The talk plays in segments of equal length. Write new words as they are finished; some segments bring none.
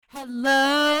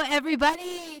Hello,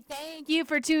 everybody. Thank you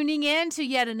for tuning in to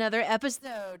yet another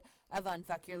episode of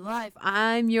Unfuck Your Life.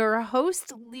 I'm your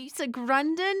host, Lisa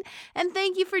Grunden, and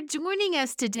thank you for joining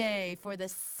us today for the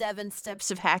 7 steps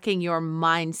of hacking your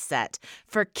mindset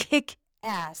for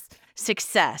kick-ass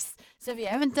success. So if you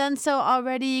haven't done so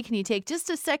already, can you take just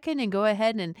a second and go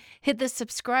ahead and hit the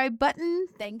subscribe button?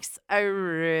 Thanks. I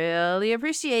really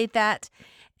appreciate that.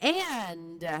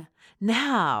 And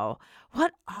now,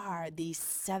 what are these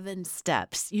 7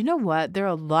 steps? You know what? They're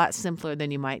a lot simpler than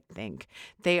you might think.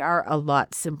 They are a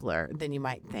lot simpler than you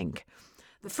might think.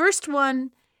 The first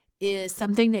one is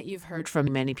something that you've heard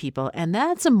from many people, and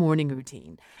that's a morning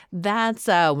routine. That's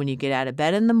when you get out of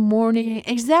bed in the morning.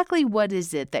 Exactly what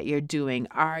is it that you're doing?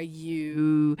 Are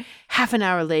you half an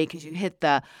hour late because you hit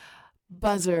the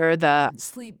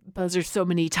sleep buzzer so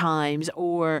many times?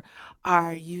 Or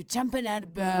are you jumping out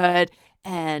of bed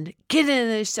and getting in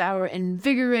the shower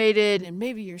invigorated, and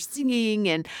maybe you're singing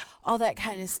and all that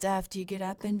kind of stuff? Do you get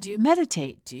up and do you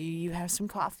meditate? Do you have some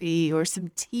coffee or some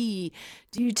tea?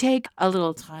 Do you take a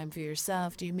little time for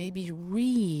yourself? Do you maybe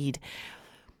read?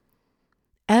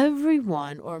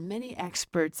 Everyone or many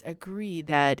experts agree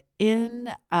that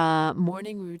in a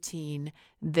morning routine,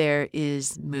 there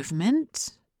is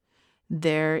movement,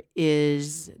 there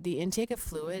is the intake of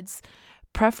fluids,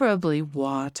 preferably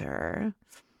water.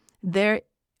 There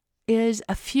is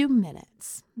a few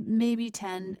minutes, maybe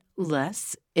 10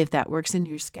 less, if that works in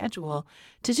your schedule,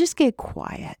 to just get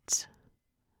quiet.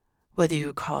 Whether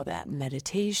you call that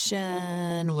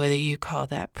meditation, whether you call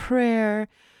that prayer,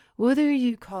 whether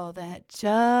you call that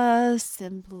just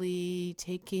simply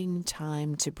taking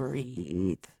time to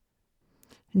breathe,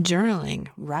 journaling,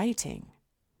 writing,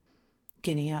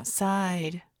 getting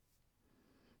outside,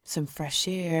 some fresh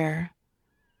air,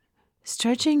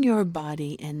 stretching your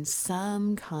body in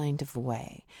some kind of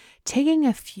way, taking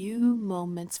a few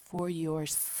moments for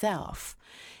yourself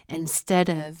instead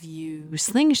of you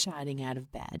slingshotting out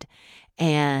of bed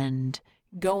and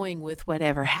going with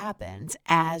whatever happens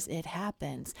as it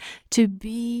happens, to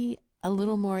be a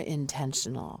little more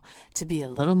intentional, to be a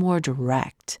little more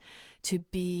direct, to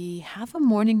have a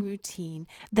morning routine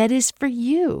that is for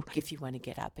you. If you want to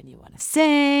get up and you want to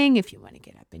sing, if you want to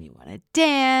get up and you want to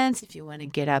dance, if you want to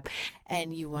get up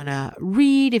and you want to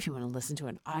read, if you want to listen to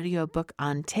an audiobook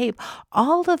on tape,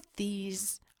 all of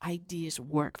these ideas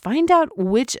work. Find out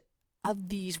which of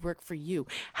these work for you.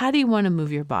 How do you want to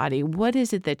move your body? What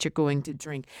is it that you're going to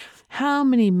drink? How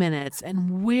many minutes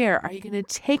and where are you going to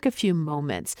take a few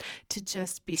moments to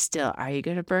just be still? Are you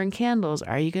going to burn candles?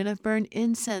 Are you going to burn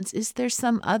incense? Is there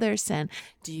some other scent?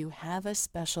 Do you have a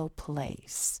special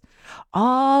place?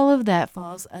 All of that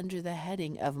falls under the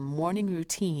heading of morning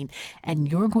routine,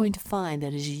 and you're going to find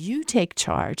that as you take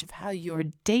charge of how your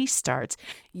day starts,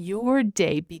 your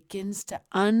day begins to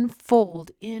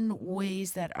unfold in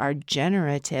ways that are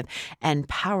generative and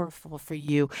powerful for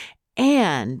you,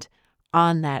 and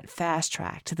on that fast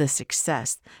track to the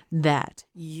success that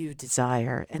you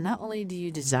desire. And not only do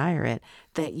you desire it,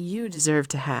 that you deserve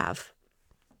to have.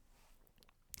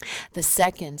 The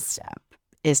second step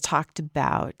is talked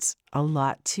about a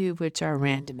lot too, which are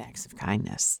random acts of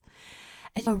kindness.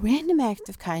 And a random act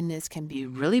of kindness can be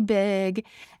really big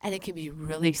and it can be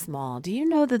really small. Do you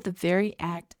know that the very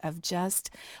act of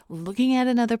just looking at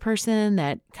another person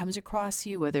that comes across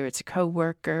you, whether it's a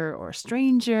coworker or a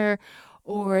stranger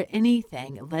or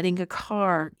anything, letting a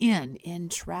car in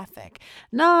traffic,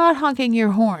 not honking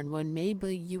your horn when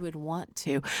maybe you would want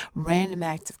to, random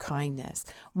acts of kindness.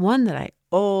 One that I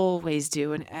always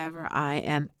do whenever I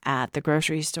am at the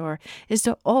grocery store is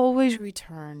to always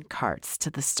return carts to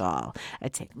the stall. I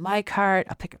take my cart,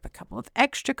 I'll pick up a couple of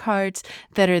extra carts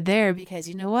that are there because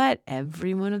you know what?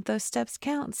 Every one of those steps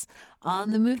counts.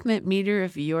 On the movement meter,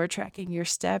 if you're tracking your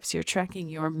steps, you're tracking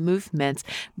your movements,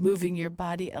 moving your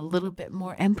body a little bit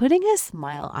more and putting a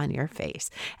smile on your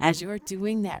face as you're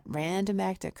doing that random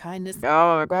act of kindness.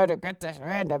 Oh, we're going to get this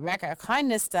random act of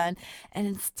kindness done. And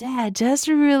instead, just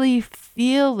really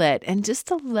feel it and just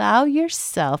allow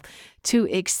yourself to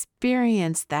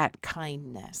experience that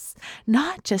kindness,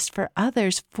 not just for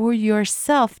others, for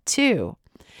yourself too.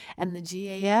 And the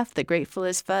GAF, the Grateful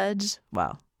as Fudge,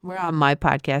 well, we're on my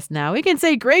podcast now. We can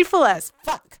say grateful as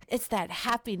fuck. It's that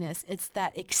happiness. It's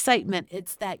that excitement.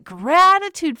 It's that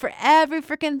gratitude for every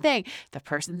freaking thing. The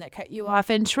person that cut you off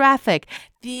in traffic,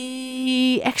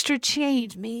 the extra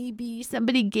change. Maybe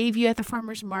somebody gave you at the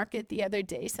farmer's market the other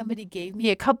day. Somebody gave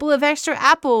me a couple of extra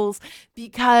apples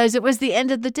because it was the end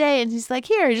of the day. And he's like,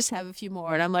 here, just have a few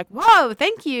more. And I'm like, whoa,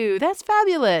 thank you. That's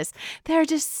fabulous. There are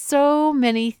just so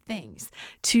many things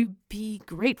to be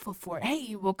grateful for. Hey,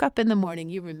 you woke up in the morning.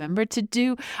 You remember to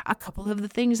do a couple of the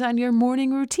things on your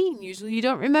morning routine. Usually you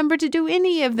don't remember to do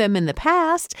any of them in the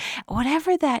past.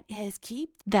 Whatever that is, keep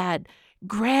that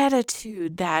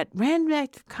gratitude, that random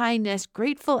act of kindness,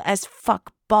 grateful as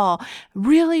fuck ball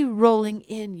really rolling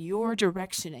in your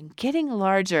direction and getting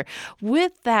larger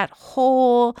with that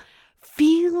whole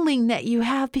feeling that you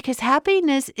have, because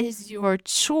happiness is your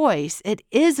choice. It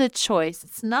is a choice.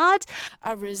 It's not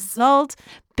a result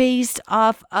based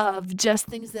off of just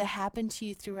things that happen to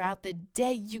you throughout the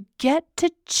day. You get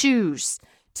to choose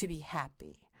to be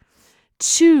happy.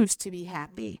 Choose to be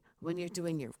happy when you're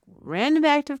doing your random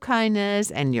act of kindness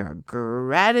and your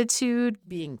gratitude,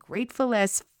 being grateful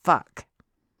as fuck.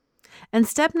 And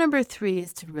step number 3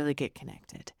 is to really get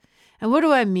connected. And what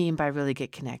do I mean by really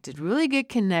get connected? Really get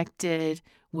connected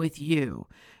with you.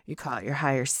 You call it your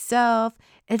higher self.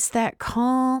 It's that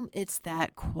calm. It's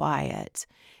that quiet.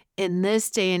 In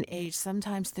this day and age,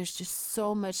 sometimes there's just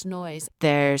so much noise.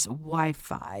 There's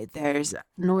Wi-Fi. There's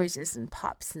noises and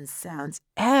pops and sounds.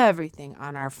 Everything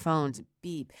on our phones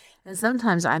beep. And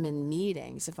sometimes I'm in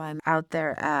meetings. If I'm out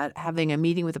there at having a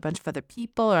meeting with a bunch of other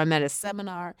people, or I'm at a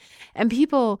seminar, and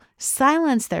people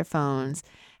silence their phones.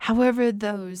 However,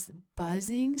 those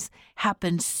buzzings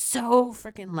happen so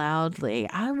freaking loudly.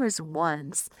 I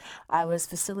was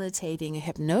facilitating a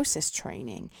hypnosis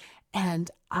training, and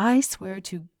I swear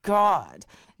to God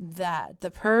that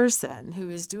the person who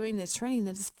is doing this training,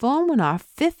 that his phone went off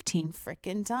 15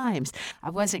 freaking times. I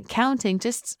wasn't counting,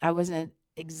 I wasn't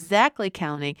exactly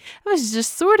counting. I was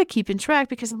just sort of keeping track,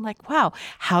 because I'm like, wow,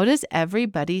 how does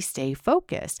everybody stay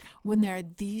focused when there are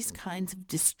these kinds of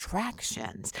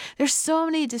distractions? There's so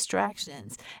many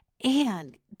distractions.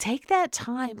 And take that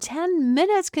time. 10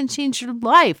 minutes can change your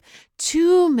life.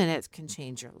 2 minutes can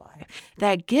change your life.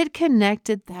 That get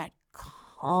connected, that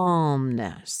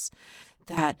calmness,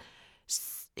 that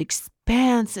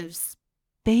expansive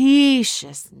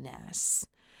spaciousness,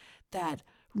 that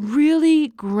really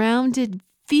grounded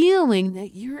feeling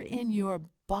that you're in your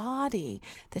body,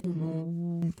 that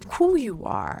who you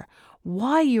are,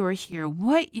 why you are here,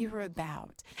 what you're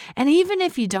about. And even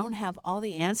if you don't have all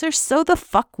the answers, so the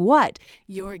fuck what?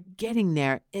 You're getting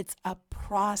there. It's a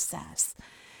process.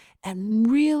 And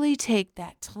really take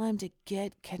that time to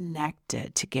get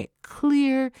connected, to get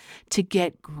clear, to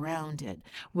get grounded.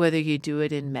 Whether you do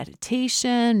it in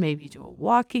meditation, maybe you do a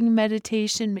walking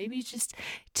meditation, maybe you just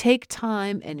take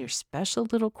time in your special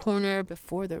little corner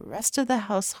before the rest of the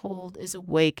household is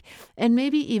awake, and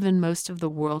maybe even most of the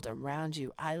world around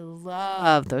you. I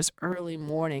love those early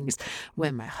mornings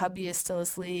when my hubby is still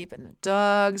asleep and the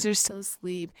dogs are still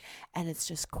asleep, and it's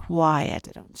just quiet.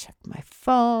 I don't check my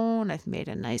phone. I've made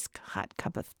a nice hot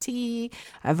cup of tea.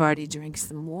 I've already drank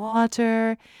some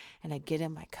water, and I get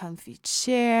in my comfy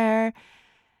chair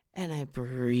and I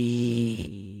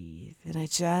breathe, and I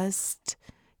just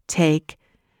take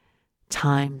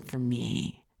time for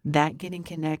me. That getting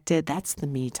connected, that's the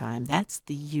me time. That's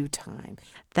the you time.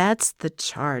 That's the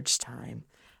charge time.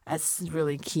 That's a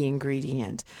really key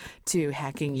ingredient to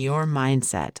hacking your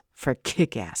mindset for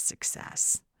kick-ass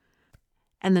success.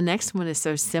 And the next one is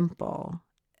so simple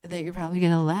that you're probably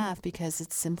going to laugh, because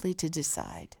it's simply to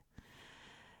decide.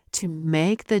 To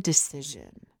make the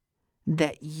decision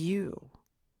that you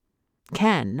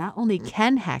not only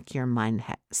can hack your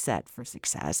mindset for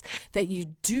success, that you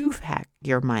do hack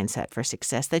your mindset for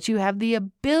success, that you have the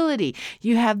ability,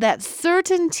 you have that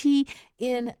certainty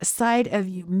inside of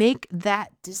you. Make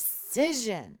that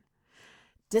decision.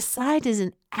 Decide is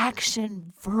an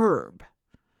action verb.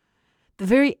 The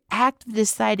very act of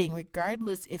deciding,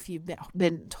 regardless if you've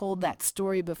been told that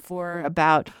story before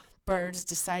about birds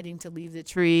deciding to leave the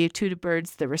tree,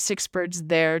 there were 6 birds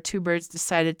there, 2 birds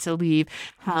decided to leave.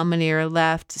 How many are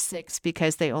left? 6,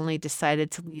 because they only decided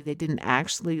to leave. They didn't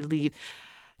actually leave.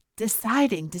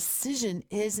 Decision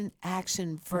is an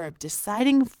action verb.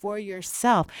 Deciding for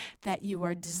yourself that you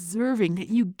are deserving, that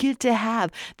you get to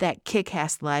have that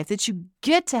kick-ass life, that you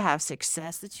get to have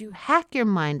success, that you hack your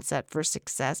mindset for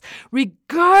success,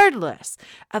 regardless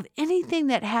of anything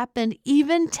that happened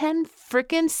even 10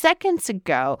 freaking seconds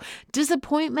ago.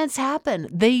 Disappointments happen.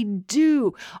 They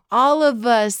do. All of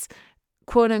us,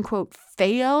 quote unquote,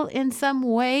 fail in some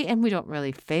way, and we don't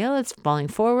really fail. It's falling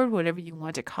forward, whatever you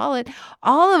want to call it.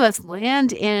 All of us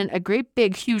land in a great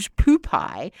big huge poop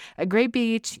pie, a great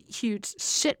big huge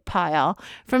shit pile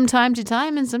from time to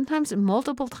time, and sometimes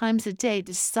multiple times a day.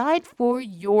 Decide for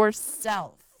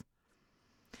yourself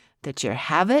that you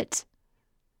have it.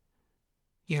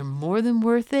 You're more than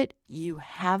worth it. You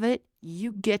have it.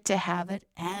 You get to have it,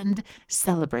 and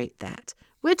celebrate that,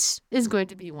 which is going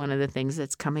to be one of the things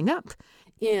that's coming up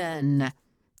in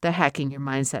the Hacking Your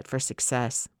Mindset for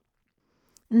Success.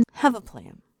 And have a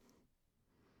plan.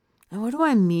 And what do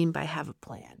I mean by have a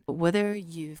plan? Whether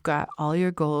you've got all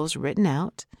your goals written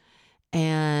out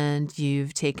and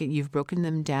you've broken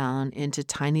them down into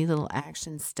tiny little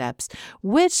action steps,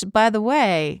 which, by the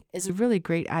way, is a really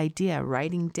great idea,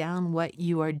 writing down what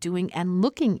you are doing and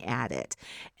looking at it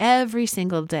every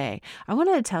single day. I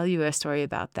want to tell you a story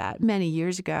about that. Many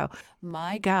years ago,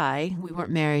 my guy, we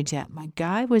weren't married yet, my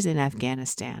guy was in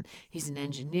Afghanistan. He's an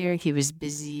engineer. He was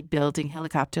busy building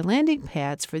helicopter landing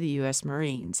pads for the U.S.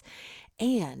 Marines.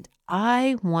 And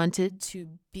I wanted to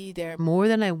be there more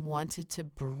than I wanted to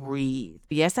breathe.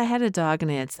 Yes, I had a dog and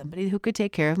I had somebody who could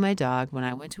take care of my dog when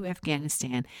I went to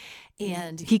Afghanistan.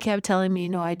 And he kept telling me,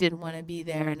 no, I didn't want to be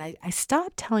there. And I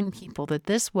stopped telling people that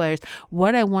this was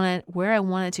what I wanted, where I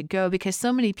wanted to go, because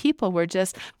so many people were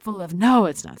just full of, no,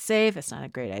 it's not safe. It's not a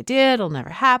great idea. It'll never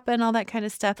happen, all that kind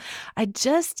of stuff. I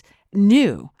just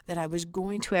knew that I was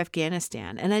going to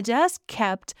Afghanistan, and I just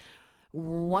kept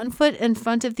one foot in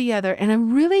front of the other. And I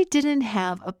really didn't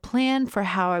have a plan for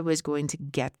how I was going to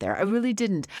get there. I really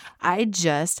didn't. I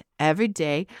just, every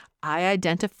day, I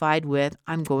identified with,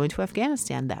 I'm going to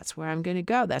Afghanistan. That's where I'm going to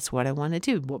go. That's what I want to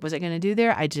do. What was I going to do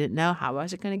there? I didn't know. How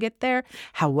was I going to get there?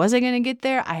 How was I going to get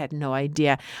there? I had no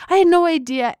idea. I had no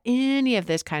idea any of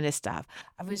this kind of stuff.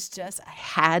 I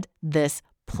had this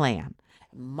plan.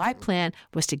 My plan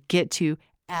was to get to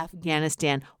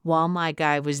Afghanistan while my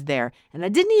guy was there. And I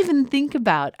didn't even think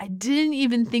about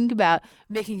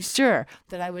making sure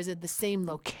that I was at the same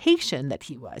location that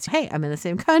he was. Hey, I'm in the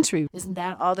same country. Isn't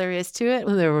that all there is to it?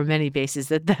 Well, there were many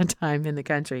bases at that time in the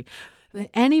country. But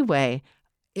anyway,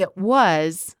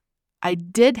 I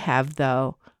did have,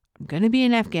 though, I'm going to be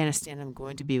in Afghanistan. I'm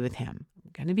going to be with him.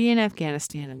 I'm going to be in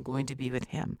Afghanistan. I'm going to be with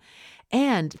him.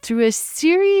 And through a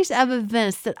series of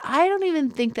events that I don't even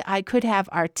think that I could have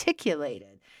articulated.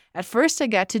 At first, I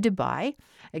got to Dubai.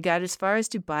 I got as far as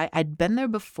Dubai. I'd been there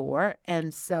before,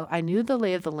 and so I knew the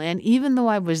lay of the land, even though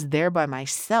I was there by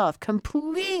myself,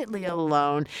 completely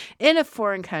alone in a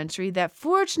foreign country that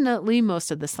fortunately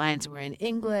most of the signs were in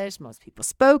English. Most people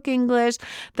spoke English.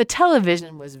 The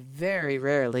television was very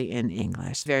rarely in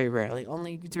English, very rarely.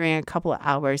 Only during a couple of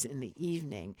hours in the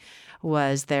evening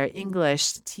was there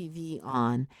English TV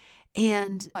on.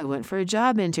 And I went for a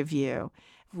job interview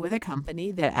with a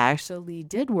company that actually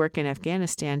did work in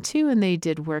Afghanistan too, and they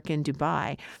did work in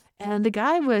Dubai. And the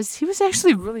guy he was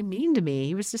actually really mean to me.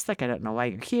 He was just like, I don't know why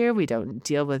you're here. We don't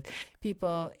deal with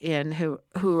people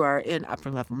who are in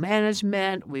upper level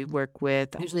management. We work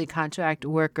with usually contract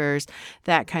workers,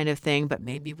 that kind of thing. But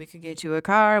maybe we could get you a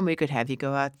car and we could have you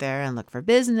go out there and look for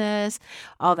business,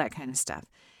 all that kind of stuff.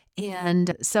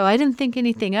 And so I didn't think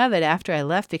anything of it after I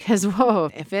left because,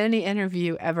 whoa, if any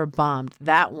interview ever bombed,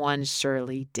 that one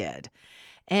surely did.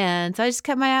 And so I just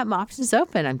kept my options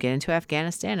open. I'm getting to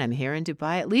Afghanistan. I'm here in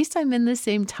Dubai. At least I'm in the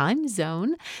same time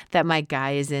zone that my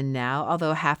guy is in now,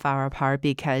 although a half hour apart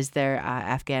because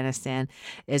Afghanistan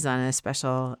is on a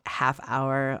special half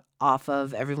hour off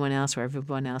of everyone else, where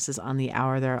everyone else is on the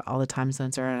hour. All the time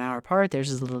zones are an hour apart.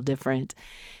 Theirs is a little different.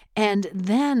 And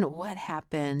then what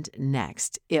happened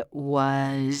next? It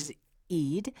was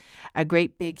Eid, a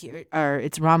great big,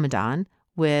 it's Ramadan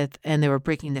and they were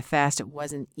breaking the fast. It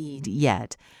wasn't Eid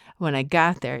yet. When I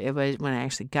got there, when I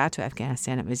actually got to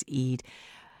Afghanistan, it was Eid.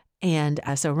 And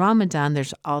so Ramadan,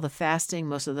 there's all the fasting.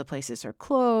 Most of the places are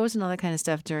closed and all that kind of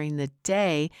stuff during the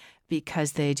day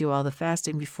because they do all the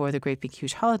fasting before the great big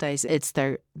huge holidays. It's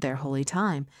their holy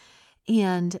time.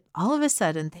 And all of a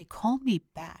sudden, they call me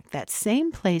back. That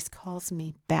same place calls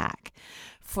me back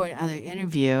for another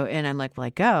interview. And I'm like, well, I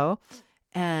go.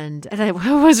 And I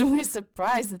was really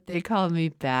surprised that they called me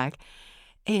back.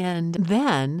 And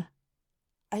then,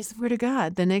 I swear to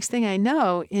God, the next thing I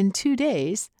know, in 2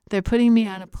 days, they're putting me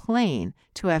on a plane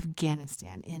to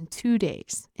Afghanistan in 2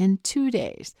 days. In 2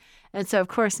 days. And so, of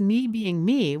course, me being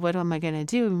me, what am I going to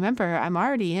do? Remember, I'm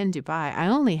already in Dubai. I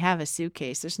only have a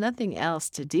suitcase. There's nothing else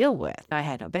to deal with. I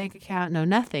had no bank account, no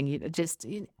nothing.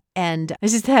 And I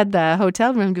just had the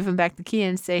hotel room give them back the key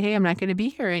and say, hey, I'm not going to be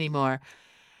here anymore.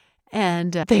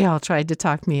 And they all tried to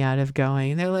talk me out of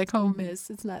going. They're like, oh, miss,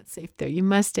 it's not safe there. You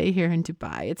must stay here in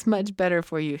Dubai. It's much better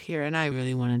for you here. And I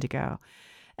really wanted to go.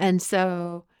 And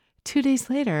so 2 days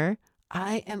later,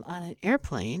 I am on an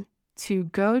airplane to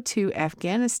go to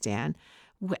Afghanistan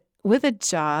with a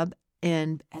job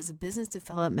as a business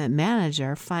development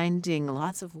manager, finding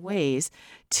lots of ways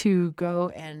to go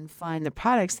and find the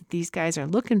products that these guys are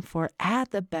looking for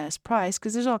at the best price,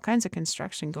 because there's all kinds of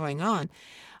construction going on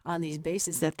these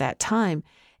bases at that time.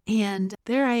 And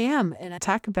there I am. And I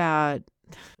talk about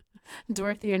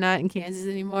Dorothy, you're not in Kansas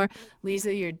anymore.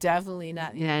 Lisa, you're definitely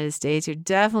not in the United States. You're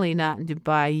definitely not in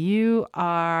Dubai. You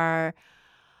are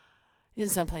in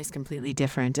someplace completely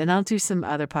different. And I'll do some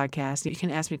other podcasts. You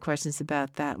can ask me questions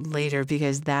about that later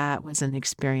because that was an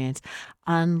experience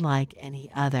unlike any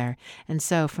other. And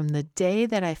so from the day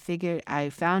that I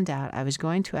found out I was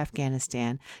going to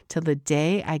Afghanistan till the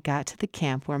day I got to the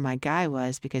camp where my guy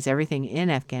was, because everything in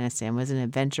Afghanistan was an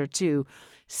adventure too,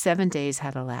 7 days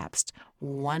had elapsed.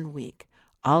 1 week.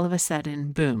 All of a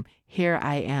sudden, boom, here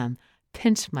I am.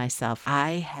 Pinch myself.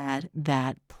 I had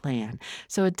that plan.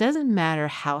 So it doesn't matter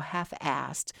how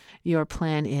half-assed your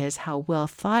plan is, how well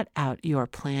thought out your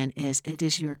plan is. It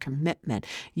is your commitment,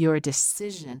 your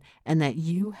decision, and that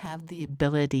you have the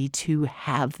ability to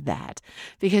have that.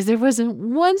 Because there wasn't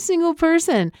one single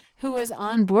person who was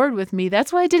on board with me.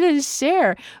 That's why I didn't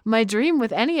share my dream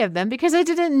with any of them, because I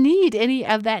didn't need any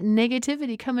of that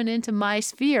negativity coming into my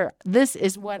sphere. This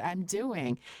is what I'm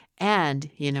doing. And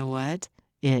you know what?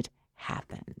 It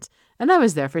happened. And I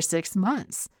was there for 6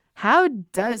 months. How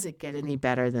does it get any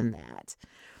better than that?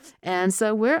 And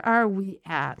so where are we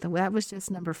at? That was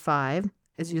just number 5.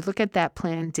 As you look at that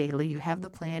plan daily, you have the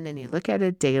plan and you look at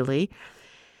it daily.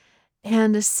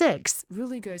 And the 6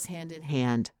 really goes hand in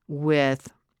hand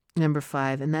with number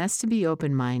 5, and that's to be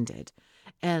open-minded.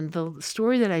 And the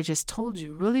story that I just told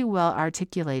you really well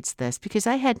articulates this, because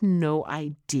I had no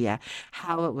idea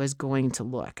how it was going to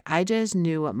look. I just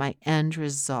knew what my end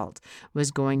result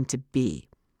was going to be.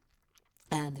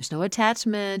 And there's no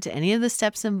attachment to any of the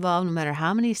steps involved, no matter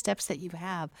how many steps that you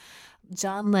have.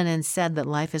 John Lennon said that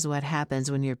life is what happens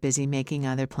when you're busy making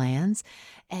other plans.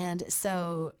 And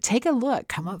so take a look,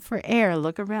 come up for air,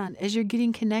 look around as you're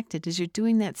getting connected, as you're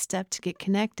doing that step to get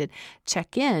connected,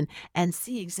 check in and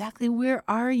see exactly where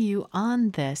are you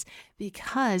on this,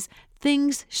 because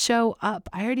things show up.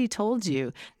 I already told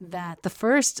you that the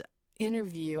first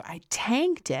interview, I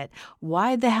tanked it.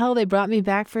 Why the hell they brought me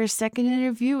back for a second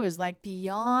interview is like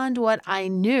beyond what I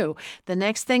knew. The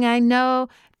next thing I know,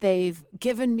 they've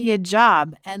given me a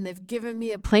job and they've given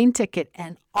me a plane ticket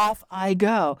and off I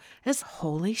go. That's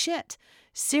holy shit.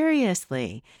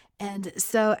 Seriously. And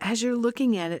so as you're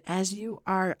looking at it, as you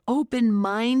are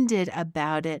open-minded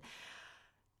about it,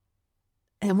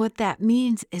 and what that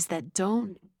means is that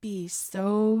don't be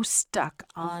so stuck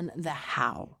on the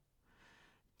how.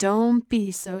 Don't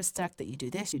be so stuck that you do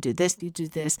this, you do this, you do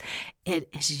this. It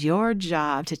is your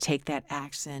job to take that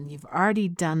action. You've already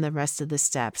done the rest of the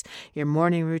steps. Your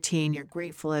morning routine, you're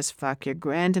grateful as fuck, your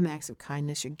random acts of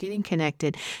kindness, you're getting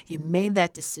connected. You made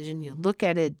that decision. You look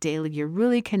at it daily. You're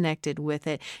really connected with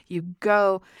it. You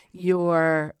go,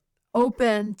 you're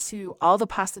open to all the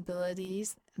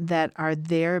possibilities that are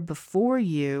there before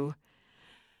you.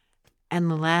 And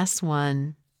the last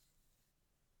one,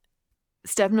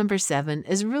 step number 7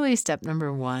 is really step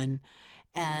number 1.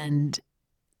 And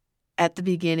at the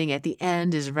beginning, at the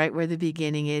end is right where the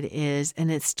beginning it is.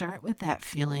 And it start with that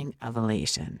feeling of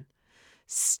elation.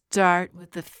 Start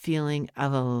with the feeling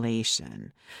of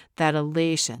elation,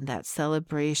 that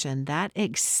celebration, that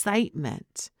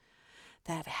excitement,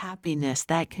 that happiness,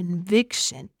 that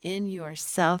conviction in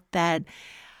yourself, that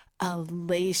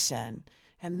elation.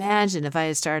 Imagine if I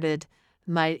had started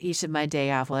each of my day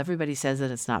off. Well, everybody says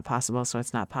that it's not possible, so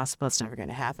it's not possible. It's never going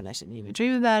to happen. I shouldn't even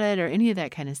dream about it or any of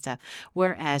that kind of stuff.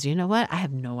 Whereas, you know what? I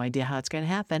have no idea how it's going to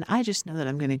happen. I just know that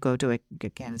I'm going to go to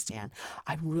Afghanistan.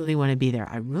 I really want to be there.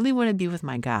 I really want to be with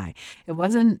my guy. It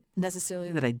wasn't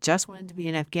necessarily that I just wanted to be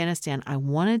in Afghanistan. I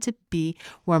wanted to be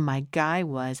where my guy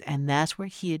was, and that's where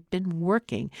he had been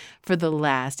working for the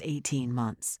last 18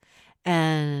 months.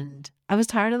 And I was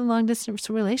tired of the long distance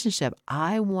relationship.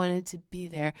 I wanted to be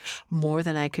there more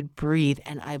than I could breathe,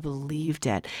 and I believed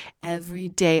it. Every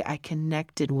day I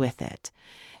connected with it.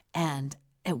 And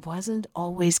it wasn't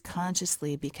always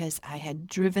consciously, because I had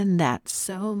driven that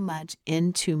so much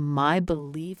into my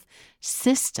belief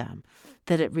system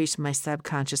that it reached my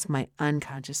subconscious, my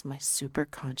unconscious, my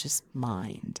superconscious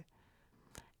mind.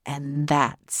 And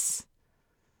that's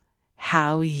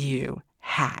how you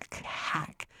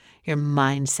hack your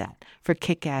mindset for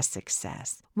kick-ass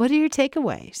success. What are your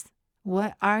takeaways?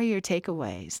 What are your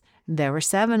takeaways? There were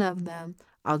 7 of them.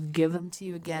 I'll give them to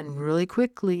you again really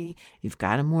quickly. You've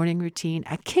got a morning routine,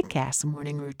 a kick-ass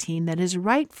morning routine that is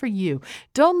right for you.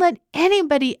 Don't let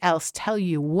anybody else tell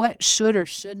you what should or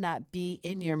should not be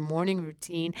in your morning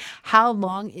routine, how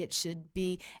long it should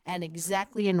be, and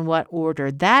exactly in what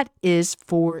order. That is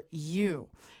for you.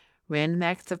 Random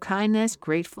acts of kindness,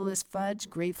 grateful as fudge,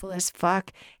 grateful as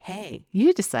fuck. Hey,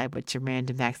 you decide what your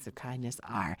random acts of kindness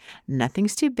are.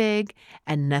 Nothing's too big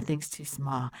and nothing's too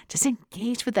small. Just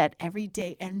engage with that every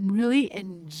day and really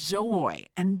enjoy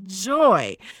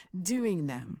doing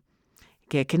them.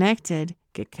 Get connected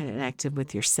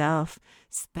with yourself.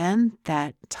 Spend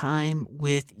that time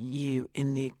with you,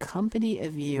 in the company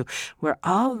of you, where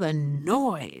all the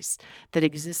noise that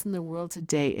exists in the world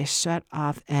today is shut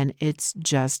off and it's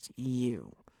just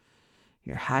you,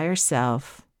 your higher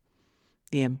self,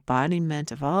 the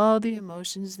embodiment of all the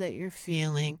emotions that you're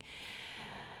feeling,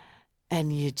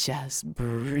 and you just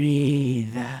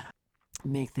breathe.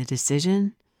 Make the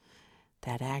decision,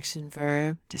 that action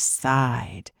verb,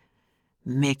 decide.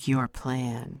 Make your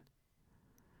plan.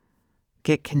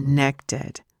 Get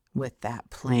connected with that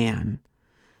plan.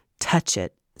 Touch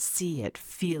it, see it,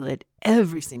 feel it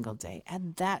every single day.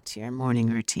 Add that to your morning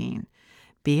routine.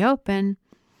 Be open.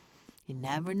 You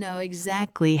never know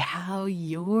exactly how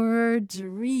your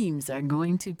dreams are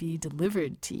going to be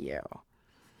delivered to you.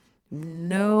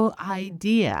 No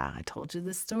idea. I told you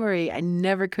the story. I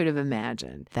never could have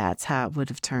imagined that's how it would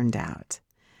have turned out.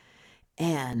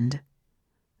 And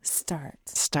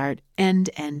start, end,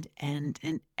 and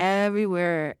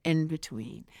everywhere in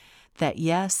between. That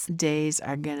yes, days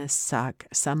are going to suck.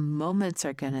 Some moments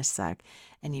are going to suck.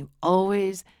 And you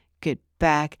always get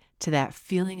back to that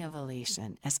feeling of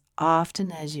elation as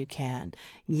often as you can.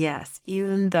 Yes,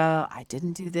 even though I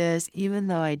didn't do this, even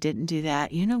though I didn't do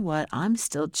that, you know what? I'm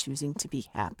still choosing to be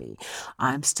happy.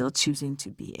 I'm still choosing to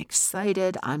be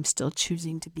excited. I'm still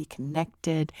choosing to be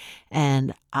connected.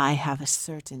 And I have a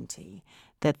certainty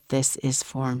that this is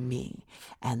for me.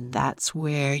 And that's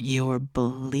where your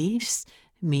beliefs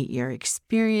meet your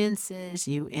experiences.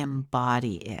 You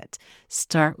embody it.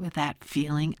 Start with that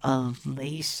feeling of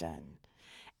elation.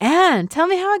 And tell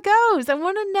me how it goes. I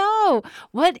want to know,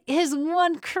 what is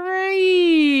one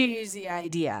crazy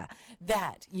idea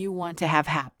that you want to have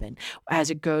happen,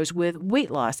 as it goes with weight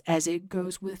loss, as it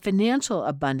goes with financial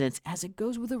abundance, as it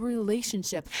goes with a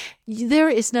relationship. There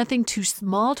is nothing too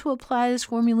small to apply this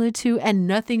formula to and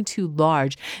nothing too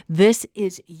large. This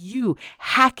is you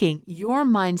hacking your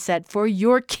mindset for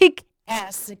your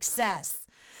kick-ass success.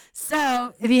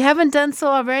 So if you haven't done so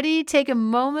already, take a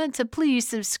moment to please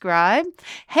subscribe.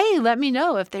 Hey, let me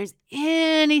know if there's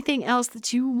anything else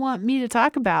that you want me to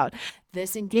talk about.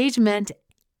 This engagement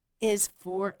is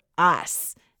for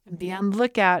us. And be on the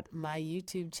lookout. My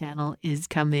YouTube channel is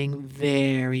coming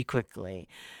very quickly.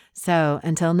 So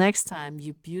until next time,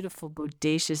 you beautiful,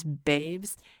 bodacious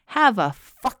babes, have a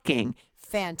fucking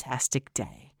fantastic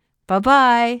day.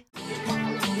 Bye-bye.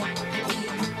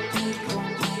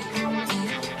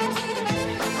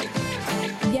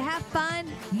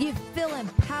 You feel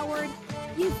empowered.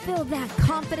 You feel that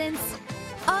confidence.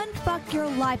 Unfuck Your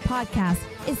Life podcast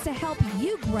is to help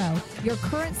you grow your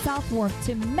current self-worth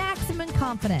to maximum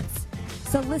confidence.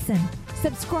 So listen,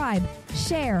 subscribe,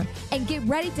 share, and get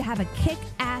ready to have a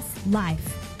kick-ass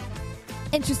life.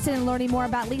 Interested in learning more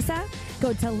about Lisa?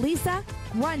 Go to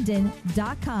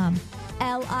lisagrunden.com.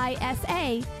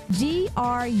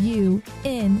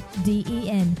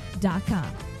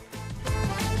 LISAGRUNDEN.com.